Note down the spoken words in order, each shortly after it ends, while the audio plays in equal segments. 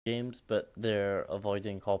games, but they're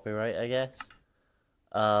avoiding copyright, I guess.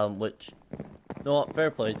 Which, no,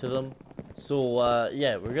 fair play to them. So,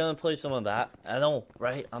 yeah, we're gonna play some of that. I know,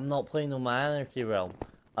 right? I'm not playing on my Anarchy Realm.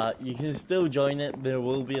 You can still join it. There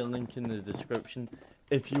will be a link in the description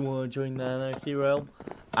if you want to join the Anarchy Realm.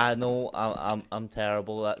 I know I'm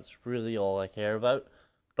terrible. That's really all I care about.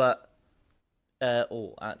 But,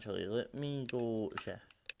 oh, actually, let me go chef.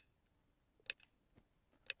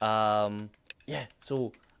 Yeah,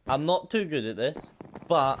 so I'm not too good at this,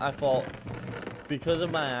 but I thought because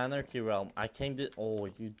of my Anarchy Realm, I kinda. Oh,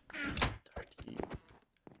 you dirty.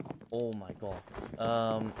 Oh my god.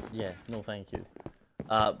 Yeah, no, thank you.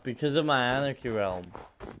 Because of my Anarchy Realm,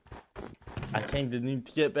 I kinda need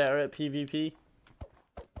to get better at PvP.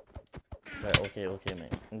 Right, okay,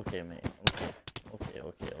 mate. Okay, mate. Okay.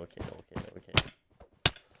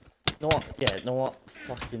 No what? Yeah, no what?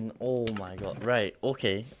 Fucking. Oh my god. Right,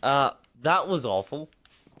 okay. That was awful.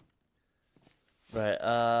 Right,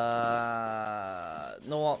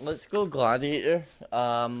 know what, let's go Gladiator.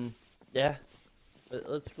 Yeah,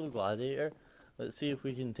 let's go Gladiator. Let's see if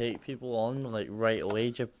we can take people on, like, right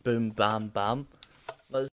away, just boom, bam, bam.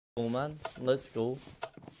 Let's go, man, let's go.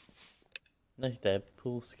 Nice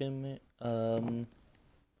Deadpool skin, mate.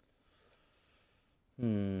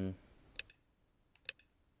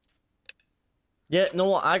 Yeah, no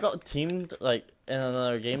what, I got teamed, like, in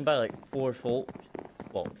another game by, like, 4 folk.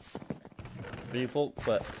 Well, 3 folk,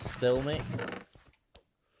 but still, mate.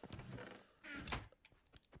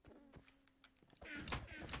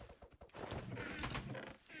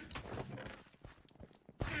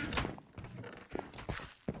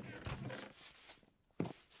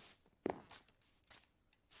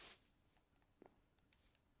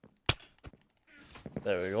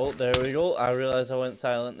 There we go. I realized I went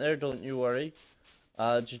silent there, don't you worry.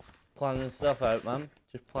 Just planning stuff out, man.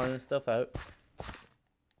 Just planning stuff out.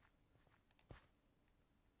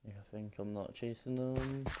 Yeah, I think I'm not chasing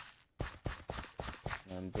them.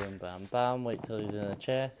 And boom, bam, bam. Wait till he's in a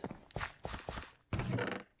chest.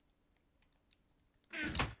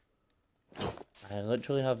 I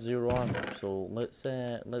literally have 0 armor, so let's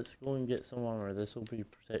go and get some armor. This will be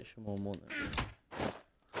protection one, won't it?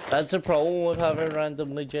 That's the problem with having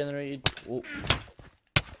randomly generated. Oh.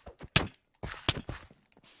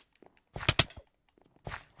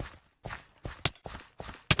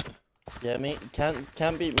 Yeah, mate,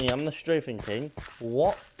 can't beat me. I'm the strafing king.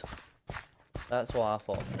 What? That's what I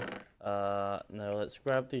thought, mate. Now let's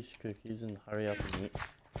grab these cookies and hurry up and eat.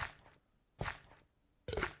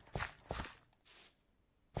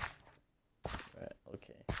 Right,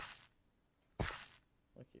 okay.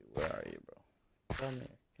 Okay, where are you, bro? Come here.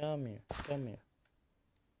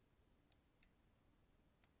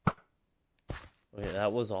 Wait,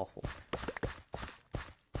 that was awful.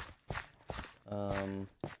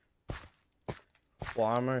 What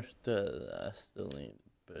armor? I still need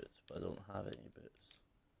boots, but I don't have any boots.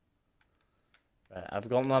 Right, I've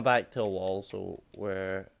got my back to a wall, so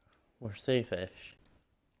we're safe-ish.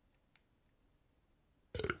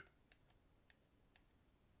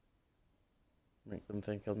 Make them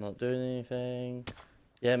think I'm not doing anything.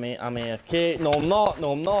 Yeah, mate, I'm AFK. No, I'm not.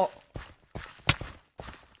 No, I'm not.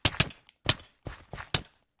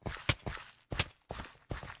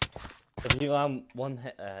 If he land one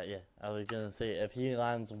hit, yeah, I was gonna say, if he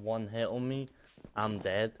lands one hit on me, I'm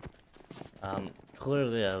dead.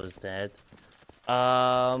 Clearly I was dead. You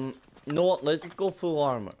know what? Let's go full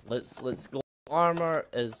armor. Let's go. Armor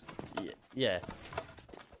is, yeah.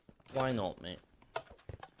 Why not, mate?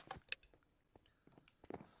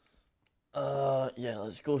 Yeah,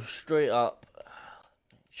 let's go straight up.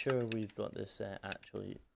 Make sure we've got this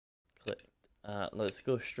actually clicked. Let's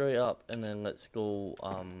go straight up, and then let's go,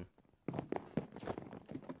 and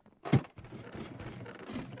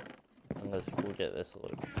let's go get this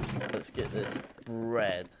loot. Let's get this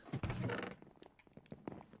bread.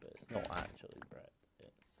 But it's not actually bread.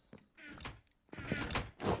 It's...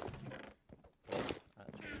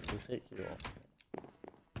 Actually, we'll take you off.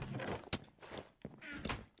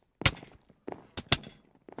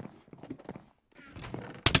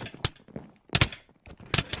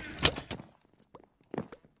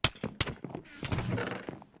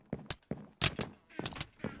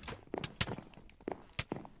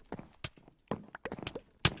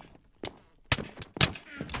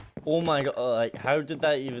 Oh my god, like, how did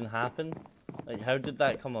that even happen? Like, how did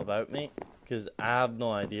that come about, mate? Because I have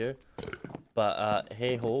no idea. But,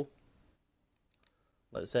 hey ho.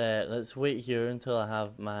 Let's wait here until I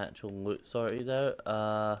have my actual loot sorted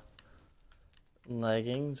out.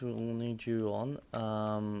 Leggings, we'll need you on.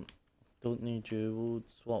 Don't need you, we'll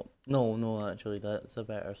swap. No, actually, that's a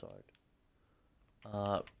better sword.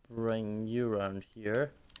 bring you around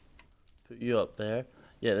here. Put you up there.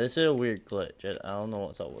 Yeah, this is a weird glitch. I don't know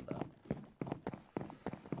what's up with that.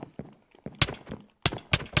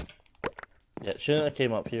 Yeah, shouldn't have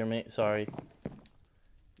came up here, mate. Sorry.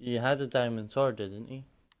 You had a diamond sword, didn't you?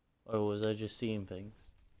 Or was I just seeing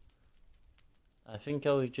things? I think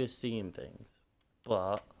I was just seeing things.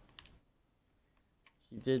 But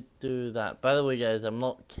he did do that. By the way, guys, I'm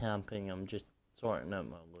not camping. I'm just sorting out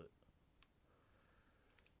my loot.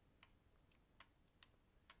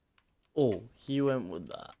 Oh, he went with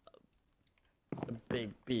that. A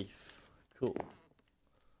big beef. Cool.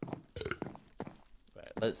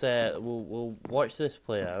 Right, let's we'll watch this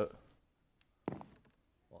play out.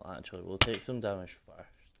 Well, actually, we'll take some damage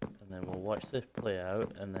first, and then we'll watch this play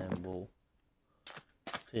out, and then we'll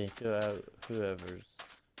take out whoever's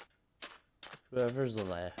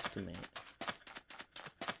left to me.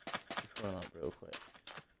 Just run up real quick.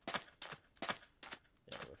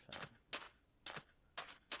 Yeah, we're fine.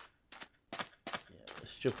 Yeah,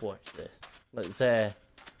 let's just watch this. Let's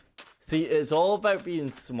see, it's all about being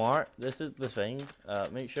smart. This is the thing.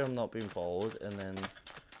 Make sure I'm not being followed, and then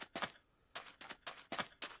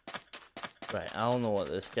right, I don't know what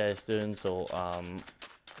this guy's doing, so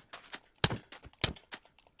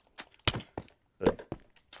good.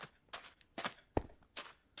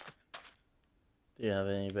 Do you have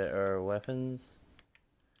any better weapons?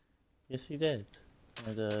 Yes, he did. He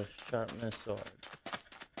had a sharpness sword.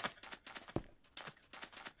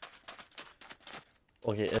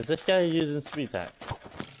 Okay, is this guy using speed axe?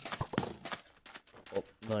 Oh,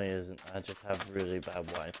 no he isn't. I just have really bad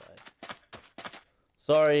Wi-Fi.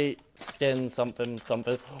 Sorry, skin something.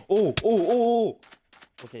 Oh!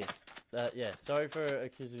 Okay, yeah, sorry for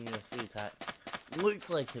accusing you of speed axe. Looks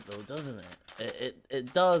like it though, doesn't it?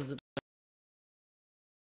 It does.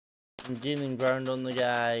 I'm gaining ground on the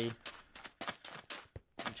guy.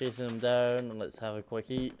 I'm chasing him down. Let's have a quick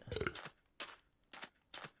eat.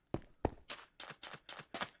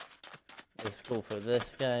 Let's go for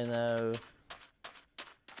this guy now.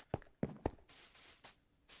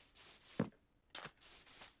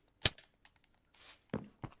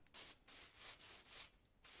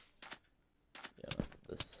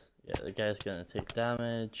 Yeah, the guy's gonna take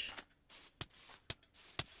damage.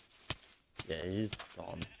 Yeah, he's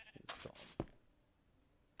gone.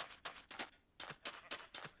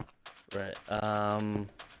 Right,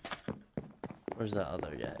 where's that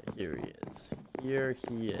other guy? Here he is. Here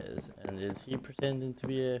he is. And is he pretending to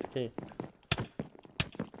be AFK?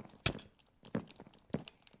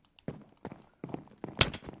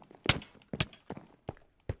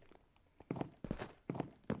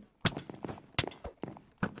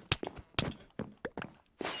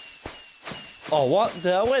 Oh, what?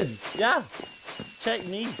 Did I win? Yes! Check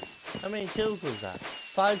me. How many kills was that?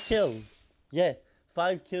 5 kills. Yeah,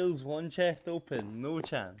 5 kills, 1 chest open. No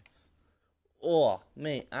chance. Oh,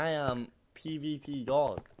 mate, I am PvP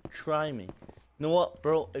god. Try me. You know what,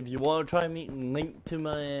 bro? If you want to try me, link to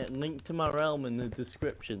my realm in the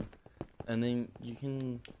description, and then you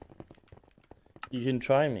can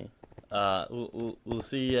try me. We'll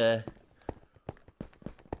see.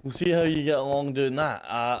 We'll see how you get along doing that.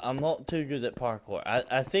 I'm not too good at parkour.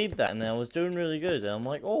 I said that and I was doing really good, and I'm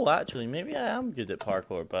like, oh, actually, maybe I am good at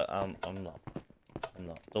parkour, but I'm not. I'm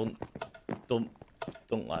not.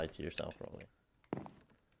 Don't lie to yourself, Rolly.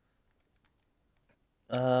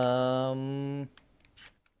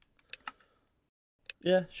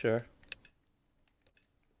 Yeah, sure.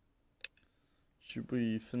 Should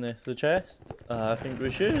we finesse the chest? I think we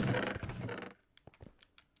should.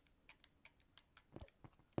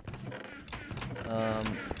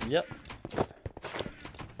 Yep.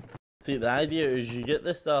 See, the idea is you get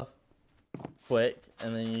this stuff quick,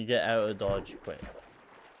 and then you get out of dodge quick.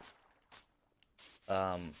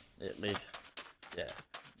 At least, yeah.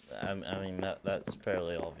 I mean, that's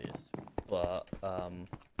fairly obvious. But,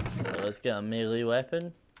 let's get a melee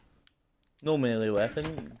weapon. No melee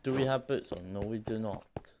weapon. Do we have boots on? No, we do not.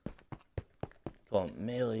 Come on,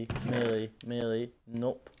 melee.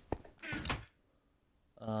 Nope.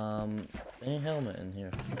 Any helmet in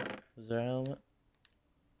here? Was there a helmet?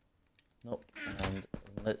 Nope. And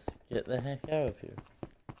let's get the heck out of here.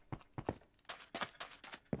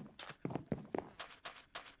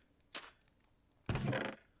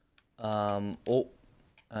 Oh,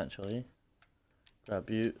 actually, grab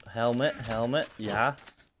you. Helmet,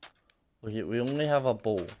 yes. Okay, we only have a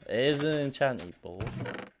bow. It is an enchanted bow,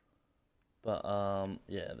 but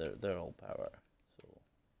yeah, they're all power. So,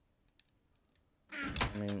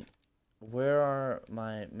 I mean, where are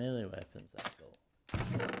my melee weapons at though?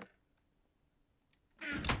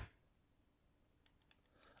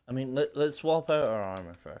 I mean, let's swap out our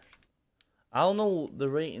armor first. I don't know the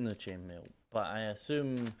rating of chainmail, but I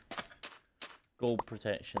assume gold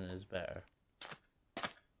protection is better.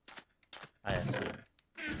 I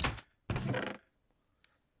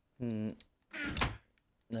assume.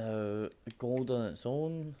 No, gold on its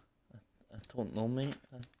own? I don't know, mate.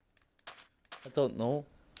 I don't know.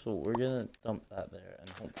 So we're gonna dump that there, and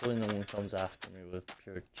hopefully no one comes after me with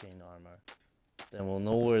pure chain armor. Then we'll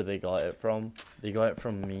know where they got it from. They got it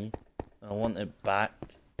from me. I want it back,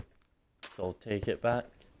 so I'll take it back.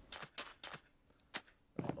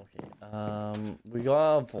 Right, okay. We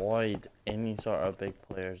gotta avoid any sort of big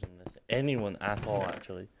players in this. Anyone at all,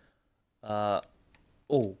 actually. Oh,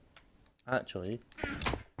 actually,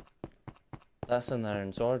 that's an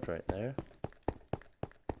iron sword right there.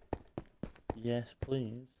 Yes,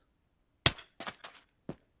 please.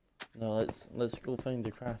 No, let's go find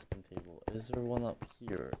the crafting table. Is there one up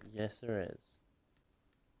here? Yes, there is.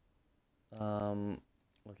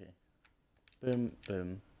 Okay. Boom,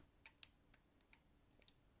 boom.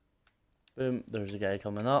 Boom, there's a guy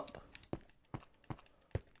coming up.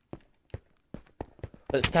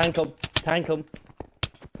 Let's tank him! Tank him!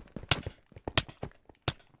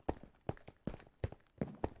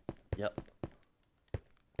 Yep.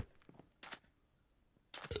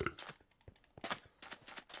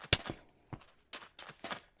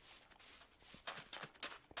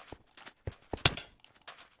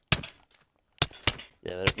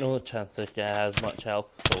 Yeah, there's no chance this guy has much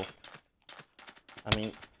health, so... I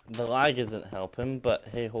mean, the lag isn't helping, but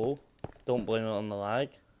hey ho, don't blame it on the lag.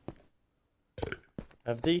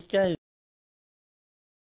 Have these guys...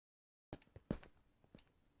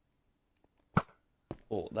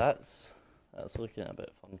 Oh, that's looking a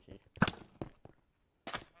bit funky.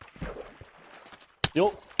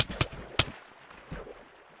 Yo!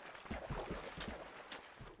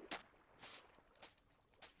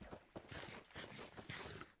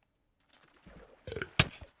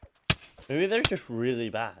 Maybe they're just really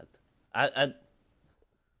bad. I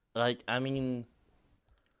mean,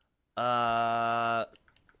 I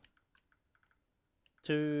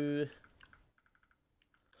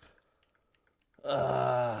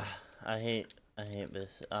hate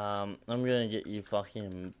this. I'm gonna get you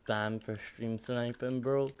fucking banned for stream sniping,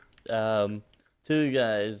 bro. Two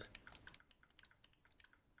guys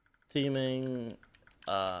teaming,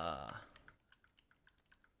 plus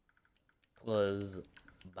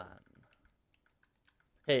ban.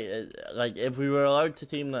 Hey, like, if we were allowed to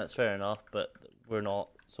team, that's fair enough, but we're not,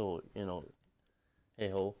 so, you know, hey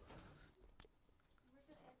ho.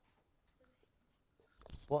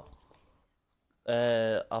 What?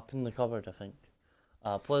 Up in the cupboard, I think.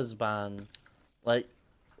 Plus ban, like,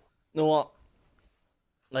 you know what?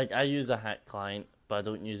 Like, I use a hack client, but I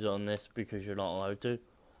don't use it on this because you're not allowed to.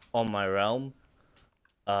 On my realm,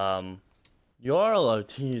 you are allowed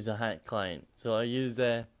to use a hack client, so I use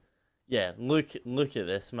yeah, look at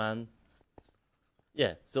this, man.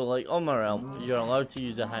 Yeah, so like on my realm, you're allowed to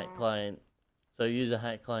use a hack client. So I use a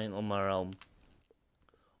hack client on my realm.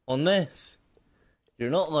 On this, you're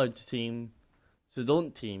not allowed to team, so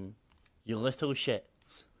don't team, you little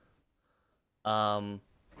shits. Yeah,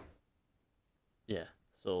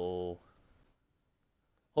 so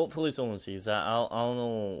hopefully someone sees that. I don't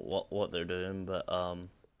know what they're doing, but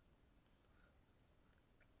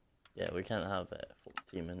yeah, we can't have it full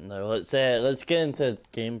teaming now. Let's get into the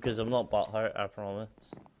game because I'm not butthurt, I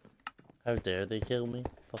promise. How dare they kill me?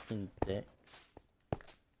 Fucking dicks.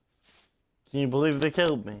 Can you believe they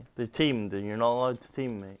killed me? They teamed and you're not allowed to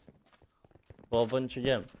team, mate. Well, a bunch of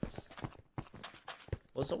gimps.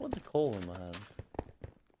 What's up with the coal in my hand?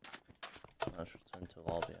 I should return to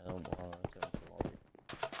lobby. I don't know how I return to lobby.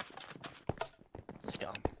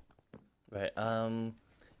 Scum. Right,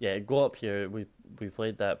 yeah, go up here. We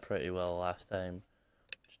played that pretty well last time.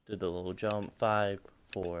 Just did a little jump. 5,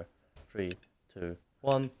 4, 3, 2,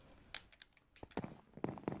 1.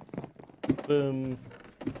 Boom.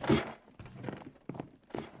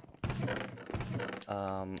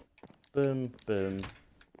 Boom, boom.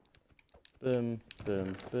 Boom,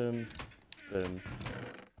 boom, boom, boom,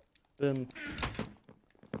 boom.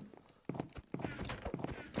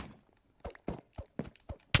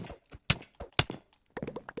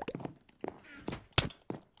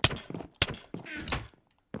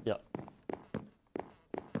 Yep.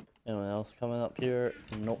 Anyone else coming up here?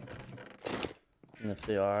 Nope. And if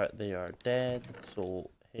they are dead. So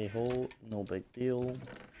hey ho, no big deal.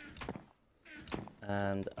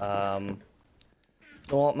 And you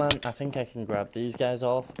know what, man? I think I can grab these guys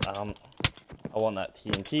off. I want that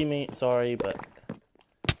TNT, mate. Sorry, but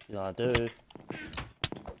you know I do.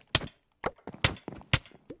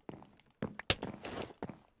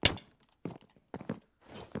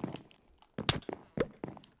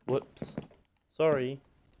 Whoops. Sorry.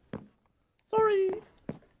 Sorry.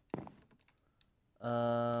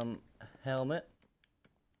 Helmet.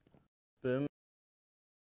 Boom.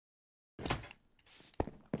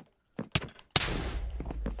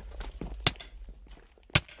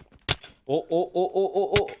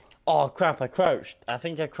 Oh. Oh crap, I crouched. I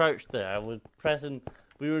think I crouched there. I was pressing.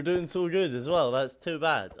 We were doing so good as well. That's too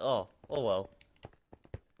bad. Oh well.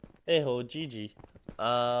 Hey ho, GG.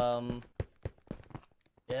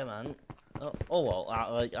 Yeah, man. Oh well.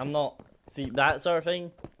 Like, I'm not. See, that sort of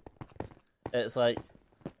thing. It's like.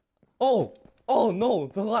 Oh no,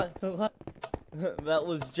 the lag. That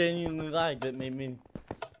was genuinely lag that made me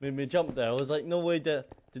jump there. I was like, no way. Did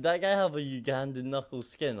that guy have a Ugandan knuckle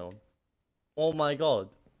skin on? Oh my god.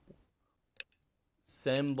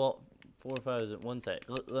 Sembot 4000. One sec.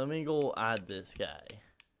 Let me go add this guy.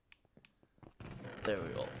 There we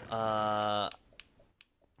go.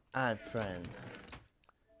 Add friend.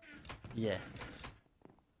 Yes.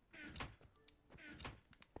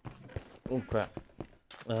 Oh crap.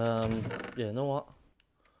 Yeah, you know what?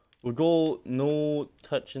 We'll go no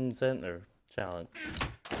touching center challenge.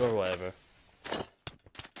 Or whatever.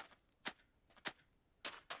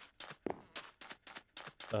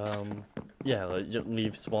 Yeah, like, just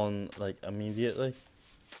leave spawn, like, immediately.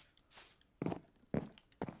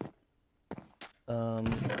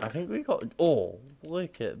 I think we got... Oh,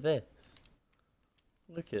 look at this.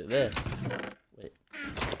 Look at this. Wait.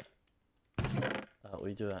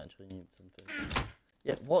 We do actually need something.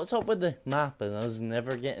 Yeah, what's up with the map and us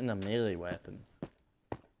never getting a melee weapon?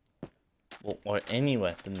 Well, or any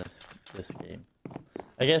weapon this game.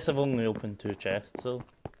 I guess I've only opened 2 chests, so...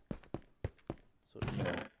 you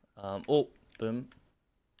know. Oh, boom.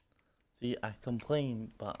 See, I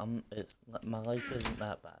complain, but my life isn't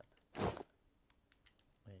that bad.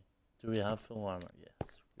 Wait, do we have full armor? Yes,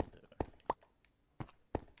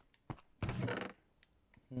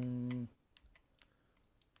 we do.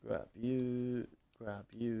 Grab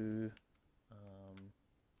you.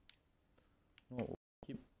 No,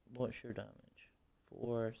 what's your damage?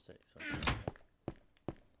 4, 6.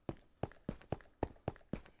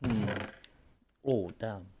 Oh,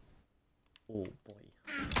 damn. Oh, boy.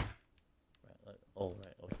 Right, oh,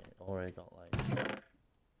 right, okay. Already got light.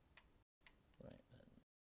 Right, then.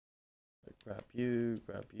 Grab you.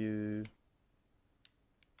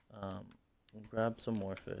 We'll grab some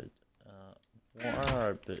more food. What are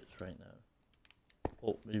our boots right now?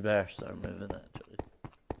 Oh, we better start moving, actually.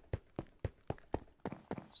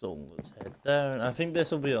 So, let's head down. I think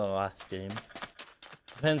this will be our last game.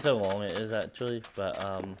 Depends how long it is, actually, but,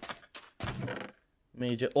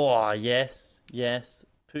 Major. Oh, yes.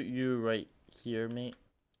 Put you right here, mate.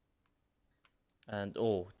 And,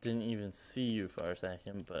 oh, didn't even see you for a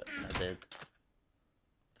second, but I did.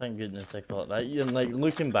 Thank goodness I caught that. And, like,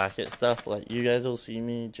 looking back at stuff, like, you guys will see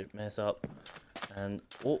me mess up. And,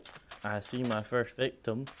 oh, I see my first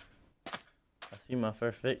victim.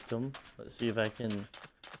 Let's see if I can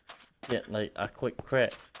get, like, a quick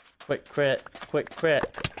crit. Quick crit.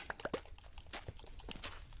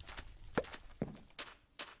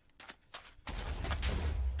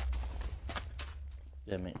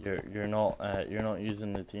 Yeah, mate, you're not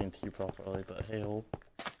using the TNT properly, but hey ho.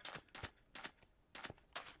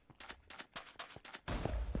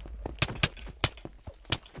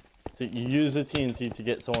 So you use the TNT to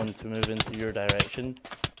get someone to move into your direction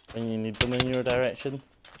when you need them in your direction.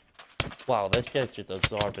 Wow, this guy's just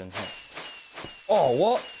absorbing hits. Oh,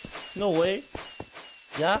 what? No way.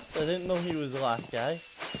 Yes, I didn't know he was the last guy.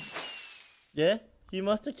 Yeah, he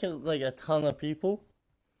must have killed like a ton of people.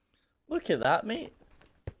 Look at that, mate.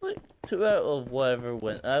 Like, 2 out of whatever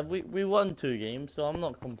went. We won 2 games, so I'm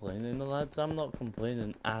not complaining, lads. I'm not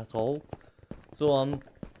complaining at all. So,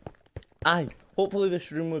 hopefully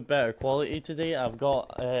this room with better quality today. I've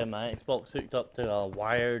got my Xbox hooked up to a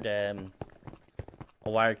wired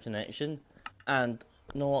connection, and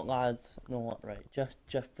you know what, lads? You know what? Right, just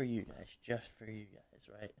for you guys,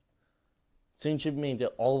 right? Since you've made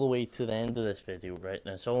it all the way to the end of this video, right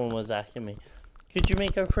now, someone was asking me, could you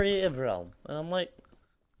make a creative realm? And I'm like,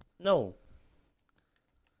 no.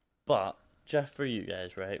 But just for you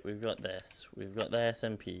guys, right? We've got this. We've got the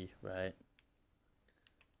SMP, right?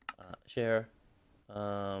 Share.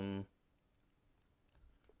 There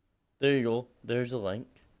you go. There's a link.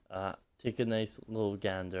 Take a nice little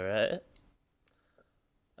gander at it.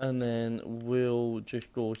 And then we'll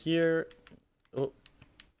just go here. Oh.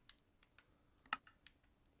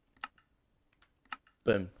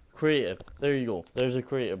 Boom. Creative. There you go. There's a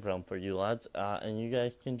creative realm for you lads. And you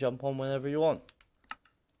guys can jump on whenever you want.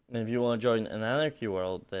 And if you want to join an anarchy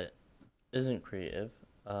world that isn't creative,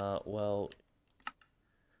 well,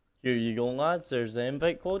 here you go, lads. There's the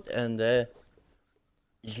invite code, and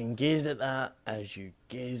you can gaze at that as you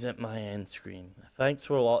gaze at my end screen. Thanks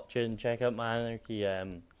for watching. Check out my Anarchy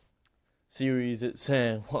series. It's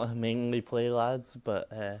what I mainly play, lads. But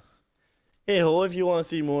hey ho, if you want to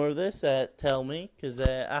see more of this, tell me, because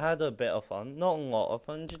I had a bit of fun. Not a lot of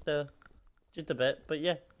fun, just a bit. But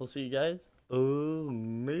yeah, we'll see you guys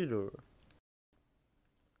later.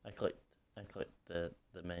 I clicked the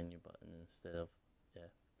menu button instead of, yeah,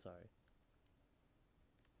 sorry.